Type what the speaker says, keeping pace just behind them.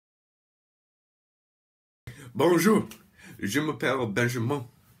Bonjour, je m'appelle Benjamin,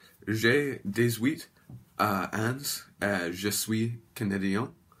 j'ai 18 ans, je suis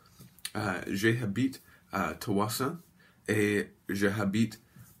Canadien, j'habite à Tsawwassen et j'habite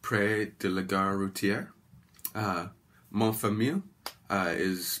près de la gare routière. Mon famille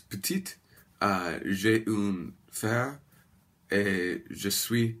est petite, j'ai un frère et je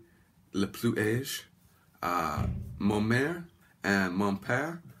suis le plus âgé. Mon mère et mon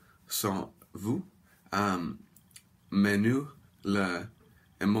père sont vieux, mais nous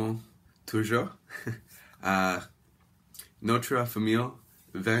aimons toujours. Notre famille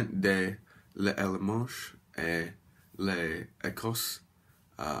vient de l'Allemagne et l'Écosse.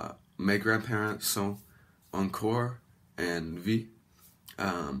 Mes grands-parents sont encore en vie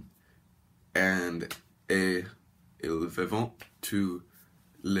et ils vivent tous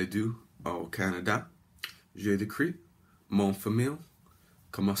les deux au Canada. Je décris mon famille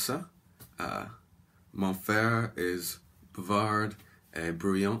comme ça. Mon frère est bavard et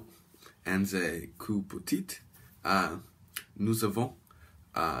bruyant, ainsi petit. Nous avons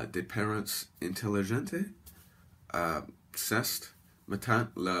des parents intelligents. C'est maintenant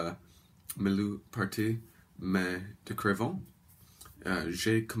la meilleure partie de décrirais.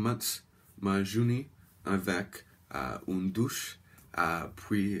 J'ai commencé ma journée avec une douche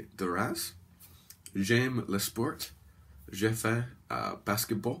puis de race. J'aime le sport. J'ai fait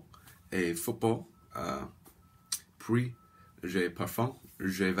basketball et football. Puis j'ai parfois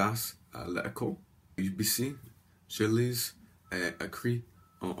je vais à l'école. Ici, je lis et écris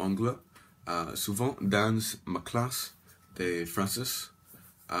en anglais. Souvent dans ma classe de français,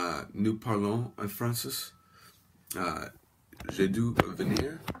 nous parlons en français. J'ai dû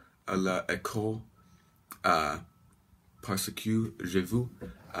venir à l'école parce que je veux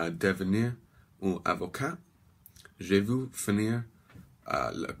devenir un avocat. Je veux finir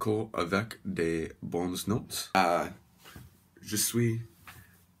l'école avec des bonnes notes. Je suis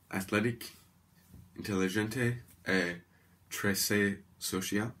athlétique, intelligent et très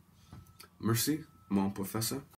social. Merci, mon professeur.